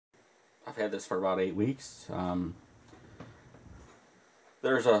I've had this for about 8 weeks.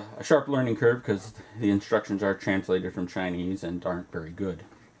 There's a sharp learning curve because the instructions are translated from Chinese and aren't very good.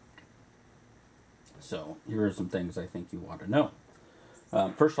 So here are some things I think you want to know.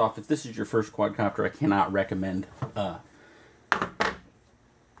 First off, if this is your first quadcopter, I cannot recommend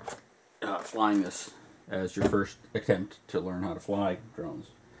flying this as your first attempt to learn how to fly drones.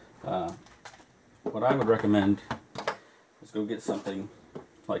 What I would recommend is go get something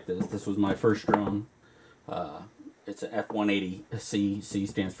like this. This was my first drone. It's an F-180C. C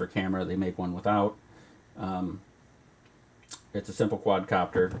stands for camera. They make one without. It's a simple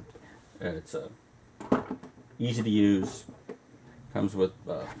quadcopter. It's easy to use. Comes with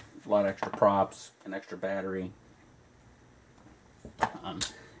a lot of extra props, an extra battery.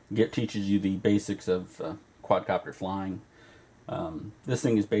 Teaches you the basics of quadcopter flying. This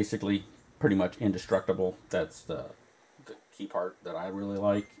thing is basically pretty much indestructible. That's the key part that I really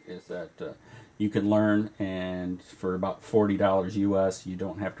like, is that you can learn, and for about $40 US, you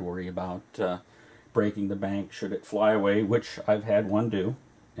don't have to worry about breaking the bank should it fly away, which I've had one do,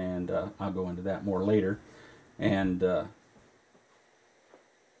 and I'll go into that more later. And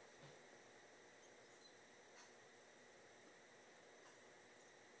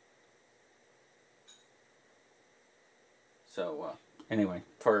anyway,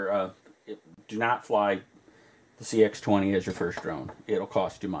 do not fly the CX-20 as your first drone. It'll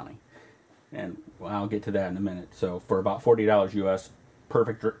cost you money, and I'll get to that in a minute. So for about $40 US,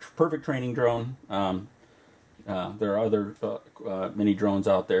 perfect training drone. There are other mini drones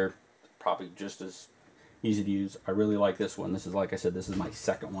out there, probably just as easy to use. I really like this one. This is, like I said, this is my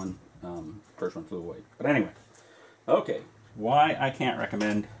second one. First one flew away. But anyway, okay, why I can't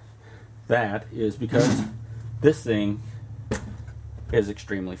recommend that is because this thing is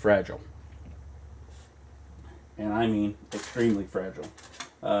extremely fragile. And I mean extremely fragile.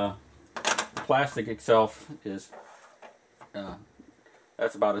 The plastic itself is,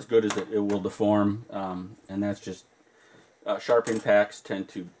 that's about as good as it will deform, and that's just, sharp impacts tend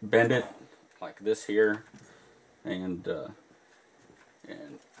to bend it, like this here, and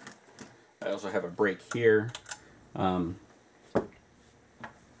I also have a break here. The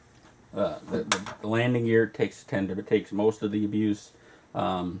landing gear takes most of the abuse.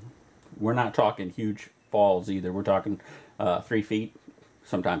 We're not talking huge falls either. We're talking 3 feet,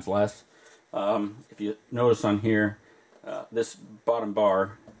 sometimes less. If you notice on here, this bottom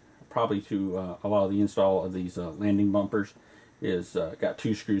bar, probably to allow the install of these landing bumpers, is got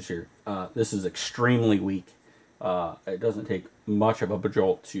 2 screws here. This is extremely weak. It doesn't take much of a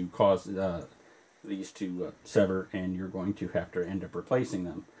jolt to cause these to sever, and you're going to have to end up replacing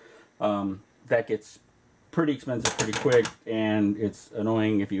them. That gets pretty expensive pretty quick, and it's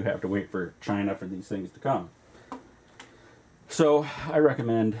annoying if you have to wait for China for these things to come. So I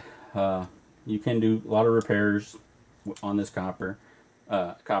recommend you can do a lot of repairs on this copter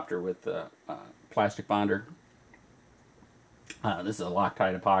with plastic bonder. This is a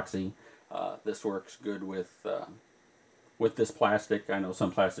Loctite epoxy. This works good with this plastic. I know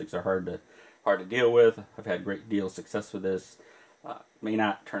some plastics are hard to deal with. I've had great deal of success with this. May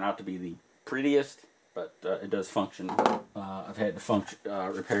not turn out to be the prettiest, but it does function. I've had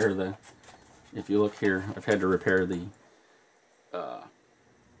to repair the, if you look here, I've had to repair the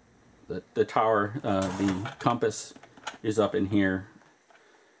tower. The compass is up in here.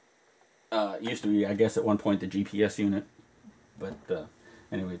 It used to be, I guess, at one point the GPS unit, but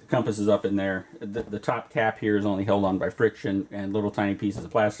anyway, the compass is up in there. The top cap here is only held on by friction and little tiny pieces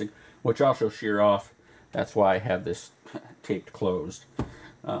of plastic, which also shear off. That's why I have this taped closed.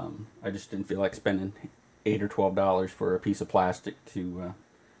 I just didn't feel like spending $8 or $12 for a piece of plastic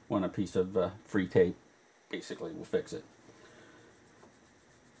when a piece of free tape basically will fix it.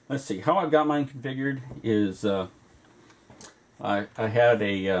 Let's see, how I've got mine configured is I had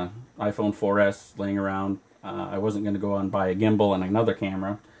a iPhone 4S laying around. I wasn't going to go out and buy a gimbal and another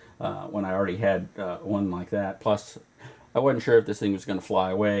camera when I already had one like that. Plus, I wasn't sure if this thing was going to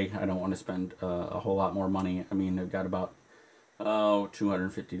fly away. I don't want to spend a whole lot more money. I mean, I've got about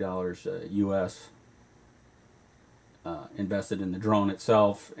 $250 US invested in the drone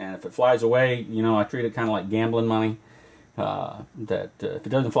itself, and if it flies away, you know, I treat it kind of like gambling money. If it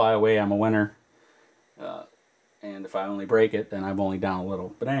doesn't fly away, I'm a winner, and if I only break it, then I'm only down a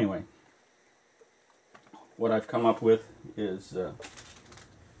little. But anyway, what I've come up with is a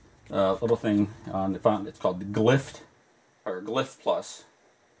little thing on the front. It's called the Glyph, or Glyph Plus.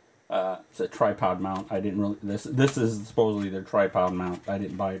 It's a tripod mount. I didn't really, this is supposedly their tripod mount. I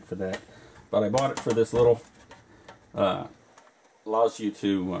didn't buy it for that, but I bought it for this little, allows you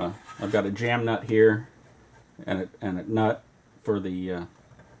to, I've got a jam nut here, and a nut for the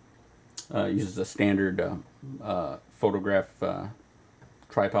Uses a standard photograph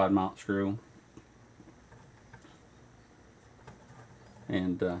tripod mount screw,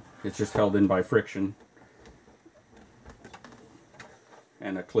 and it's just held in by friction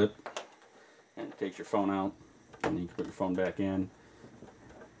and a clip, and it takes your phone out and you can put your phone back in,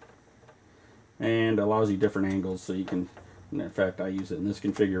 and allows you different angles so you can, and in fact I use it in this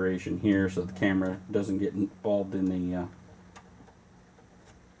configuration here so the camera doesn't get involved in the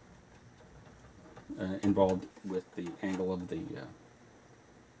involved with the angle of the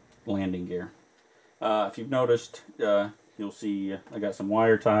landing gear. If you've noticed, you'll see I got some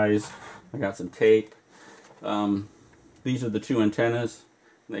wire ties, I got some tape. These are the two antennas.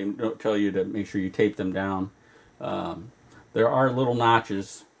 They don't tell you to make sure you tape them down. There are little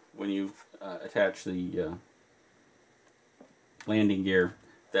notches when you attach the landing gear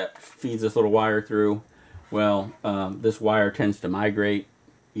that feeds this little wire through. Well, this wire tends to migrate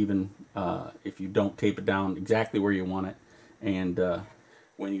even if you don't tape it down exactly where you want it, and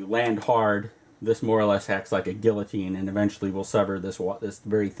when you land hard, this more or less acts like a guillotine and eventually will sever this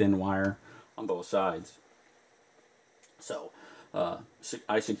very thin wire on both sides. So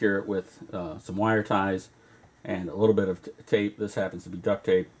I secure it with some wire ties and a little bit of tape. This happens to be duct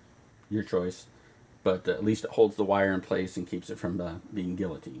tape, your choice, but at least it holds the wire in place and keeps it from being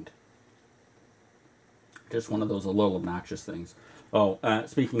guillotined. Just one of those little obnoxious things. Oh,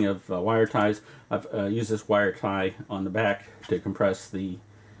 speaking of wire ties, I've used this wire tie on the back to compress the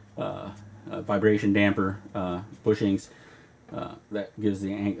vibration damper bushings. That gives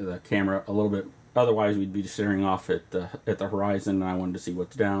the camera a little bit. Otherwise, we'd be staring off at the horizon, and I wanted to see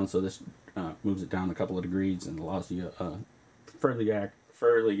what's down. So this moves it down a couple of degrees and allows you a fairly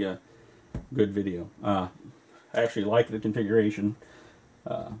good video. I actually like the configuration.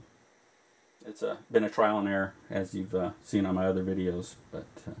 It's been a trial and error, as you've seen on my other videos, but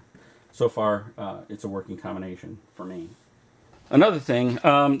so far it's a working combination for me. Another thing,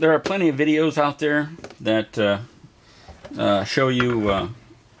 there are plenty of videos out there that show you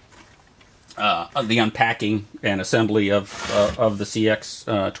the unpacking and assembly of the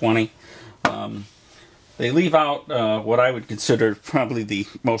CX-20. They leave out what I would consider probably the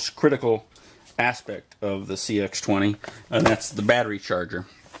most critical aspect of the CX-20, and that's the battery charger.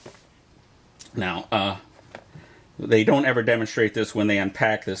 Now, they don't ever demonstrate this when they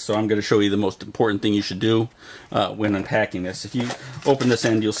unpack this, so I'm going to show you the most important thing you should do when unpacking this. If you open this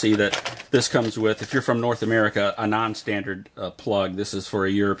end, you'll see that this comes with, if you're from North America, a non-standard plug. This is for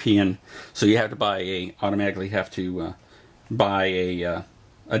a European, so you have to automatically have to buy a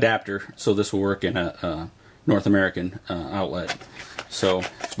adapter, so this will work in a North American outlet. So,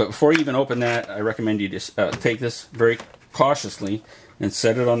 but before you even open that, I recommend you just take this very cautiously and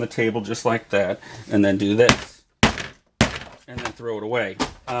set it on the table just like that, and then do this, and then throw it away.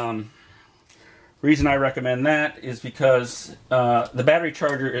 Reason I recommend that is because the battery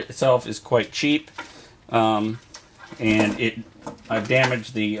charger itself is quite cheap, and I've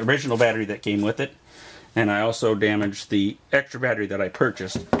damaged the original battery that came with it, and I also damaged the extra battery that I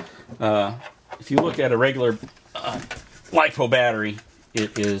purchased. If you look at a regular LiPo battery,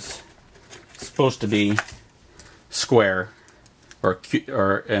 it is supposed to be square, or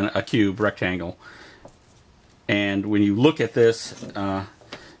a cube, rectangle. And when you look at this,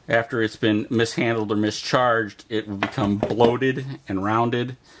 after it's been mishandled or mischarged, it will become bloated and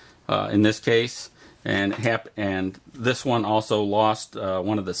rounded, in this case. And this one also lost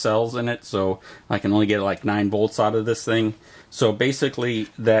one of the cells in it, so I can only get like 9 volts out of this thing. So basically,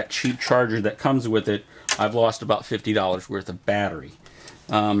 that cheap charger that comes with it, I've lost about $50 worth of battery.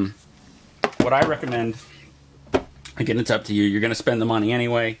 What I recommend, again, it's up to you. You're going to spend the money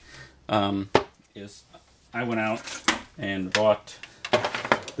anyway. Is I went out and bought.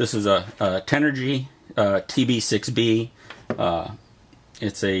 This is a Tenergy TB6B.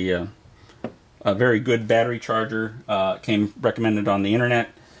 It's a very good battery charger. Came recommended on the internet.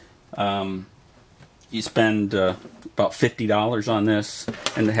 You spend about $50 on this,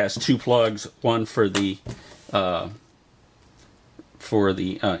 and it has 2 plugs. One for the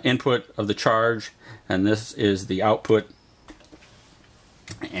input of the charge, and this is the output.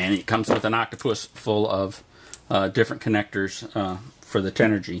 And it comes with an octopus full of different connectors for the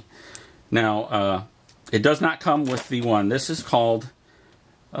Tenergy. Now, it does not come with the one. This is called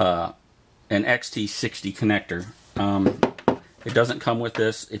an XT60 connector. It doesn't come with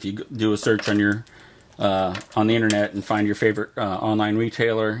this. If you do a search on your on the internet and find your favorite online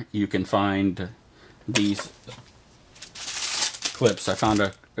retailer, you can find these clips. I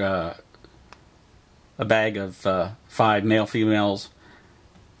found a bag of 5 male-females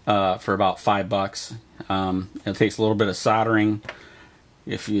for about $5. It takes a little bit of soldering.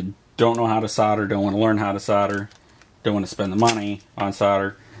 If you don't know how to solder, don't want to learn how to solder, don't want to spend the money on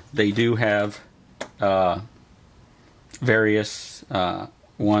solder, they do have various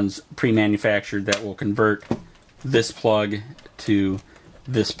ones pre-manufactured that will convert this plug to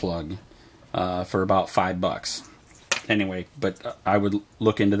this plug for about $5. Anyway, but I would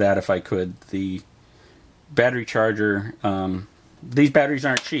look into that if I could. The battery charger, these batteries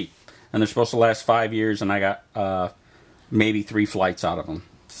aren't cheap, and they're supposed to last 5 years, and I got maybe 3 flights out of them.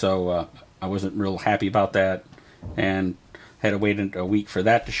 So I wasn't real happy about that, and had to wait a week for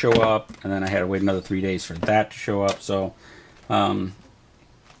that to show up, and then I had to wait another 3 days for that to show up. So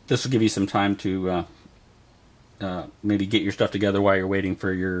this will give you some time to maybe get your stuff together while you're waiting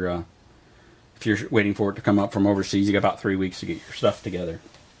for your if you're waiting for it to come up from overseas. You got about 3 weeks to get your stuff together.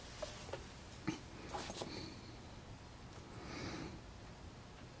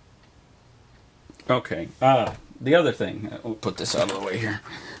 Okay, the other thing, we'll put this out of the way here.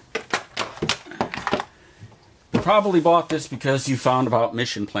 You probably bought this because you found about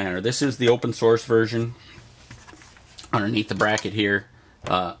Mission Planner. This is the open source version. Underneath the bracket here,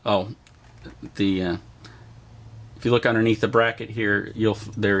 if you look underneath the bracket here,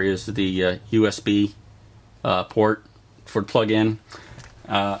 there is the USB port for plug-in.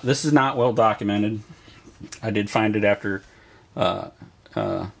 This is not well documented. I did find it after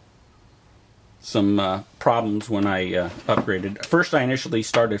some problems when I upgraded. First, I initially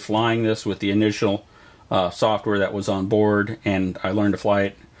started flying this with the initial software that was on board, and I learned to fly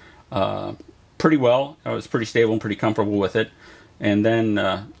it pretty well. I was pretty stable and pretty comfortable with it. And then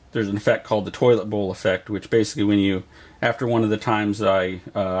there's an effect called the toilet bowl effect, which basically when you, after one of the times I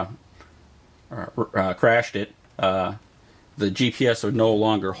crashed it, the GPS would no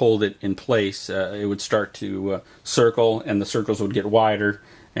longer hold it in place. It would start to circle, and the circles would get wider,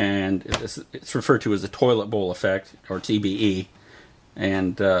 and it's referred to as the toilet bowl effect, or TBE.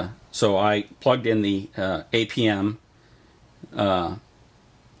 And so I plugged in the APM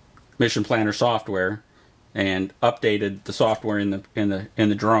Mission Planner software and updated the software in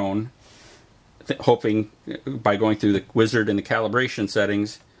the drone, hoping by going through the wizard and the calibration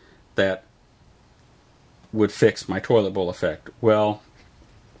settings that would fix my toilet bowl effect. Well,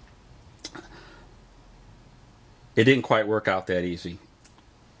 it didn't quite work out that easy.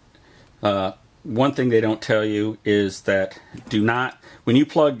 One thing they don't tell you is that do not, when you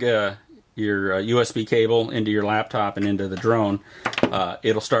plug your USB cable into your laptop and into the drone,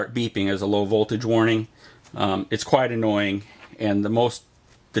 it'll start beeping as a low voltage warning. It's quite annoying, and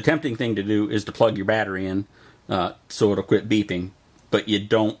the tempting thing to do is to plug your battery in so it'll quit beeping, but you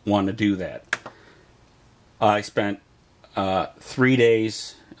don't want to do that. I spent 3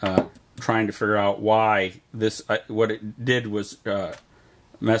 days trying to figure out why this. What it did was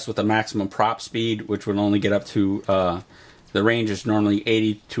mess with the maximum prop speed, which would only get up to the range is normally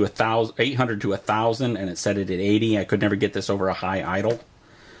 800 to 1,000, and it set it at 80. I could never get this over a high idle.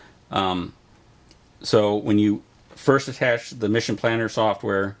 So when you first attach the Mission Planner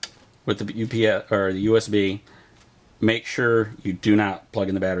software with the UPS or the USB, make sure you do not plug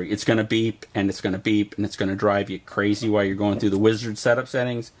in the battery. It's going to beep, and it's going to beep, and it's going to drive you crazy while you're going through the wizard setup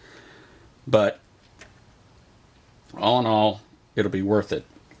settings. But all in all, it'll be worth it.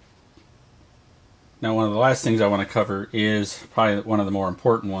 Now, one of the last things I want to cover is probably one of the more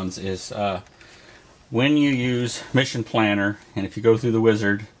important ones is when you use Mission Planner, and if you go through the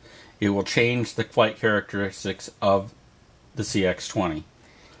wizard, it will change the flight characteristics of the CX-20.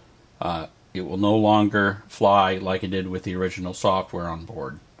 It will no longer fly like it did with the original software on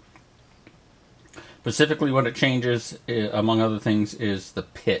board. Specifically, what it changes, among other things, is the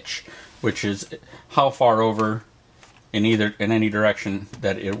pitch, which is how far over in any direction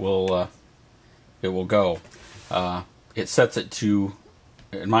that it will go. It sets it to,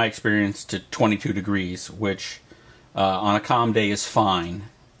 in my experience, to 22 degrees, which on a calm day is fine.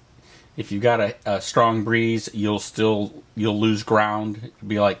 If you've got a strong breeze, you'll lose ground. It'd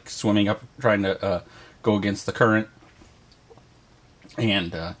be like swimming up, trying to go against the current.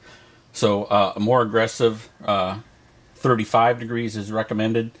 And so a more aggressive 35 degrees is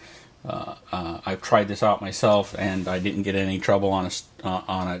recommended. I've tried this out myself, and I didn't get any trouble on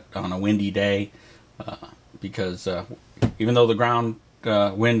a windy day because even though the ground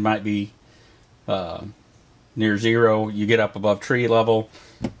wind might be near zero, you get up above tree level.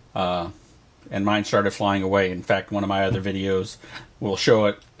 And mine started flying away. In fact, one of my other videos will show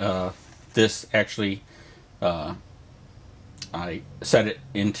it. This actually, I set it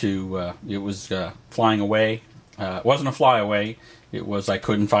into, it was flying away. It wasn't a flyaway. It was I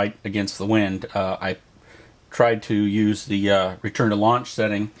couldn't fight against the wind. I tried to use the return to launch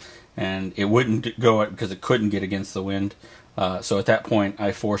setting, and it wouldn't go because it couldn't get against the wind. So at that point,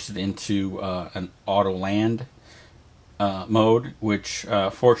 I forced it into an auto land mode, which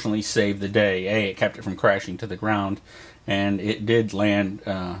fortunately saved the day. It kept it from crashing to the ground, and it did land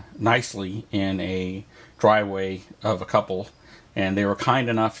nicely in a driveway of a couple, and they were kind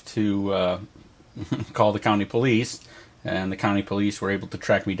enough to call the county police, and the county police were able to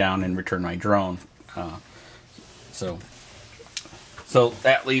track me down and return my drone. So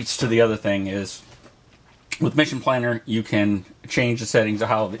that leads to the other thing is, with Mission Planner, you can change the settings of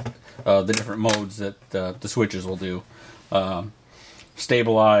how the different modes that the switches will do.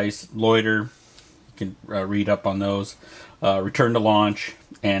 Stabilize, loiter, you can read up on those. Return to launch,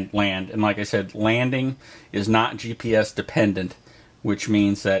 and land. And like I said, landing is not GPS dependent, which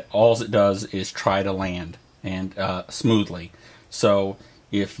means that all it does is try to land, and smoothly. So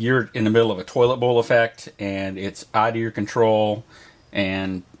if you're in the middle of a toilet bowl effect and it's out of your control,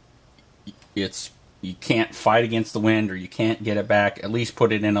 and you can't fight against the wind, or you can't get it back, at least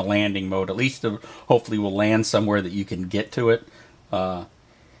put it in a landing mode. At least hopefully will land somewhere that you can get to it.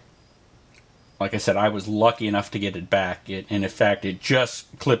 Like I said, I was lucky enough to get it back. And in fact, it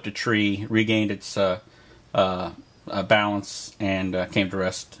just clipped a tree, regained its balance, and came to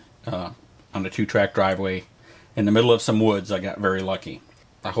rest on a 2-track driveway in the middle of some woods. I got very lucky.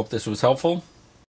 I hope this was helpful.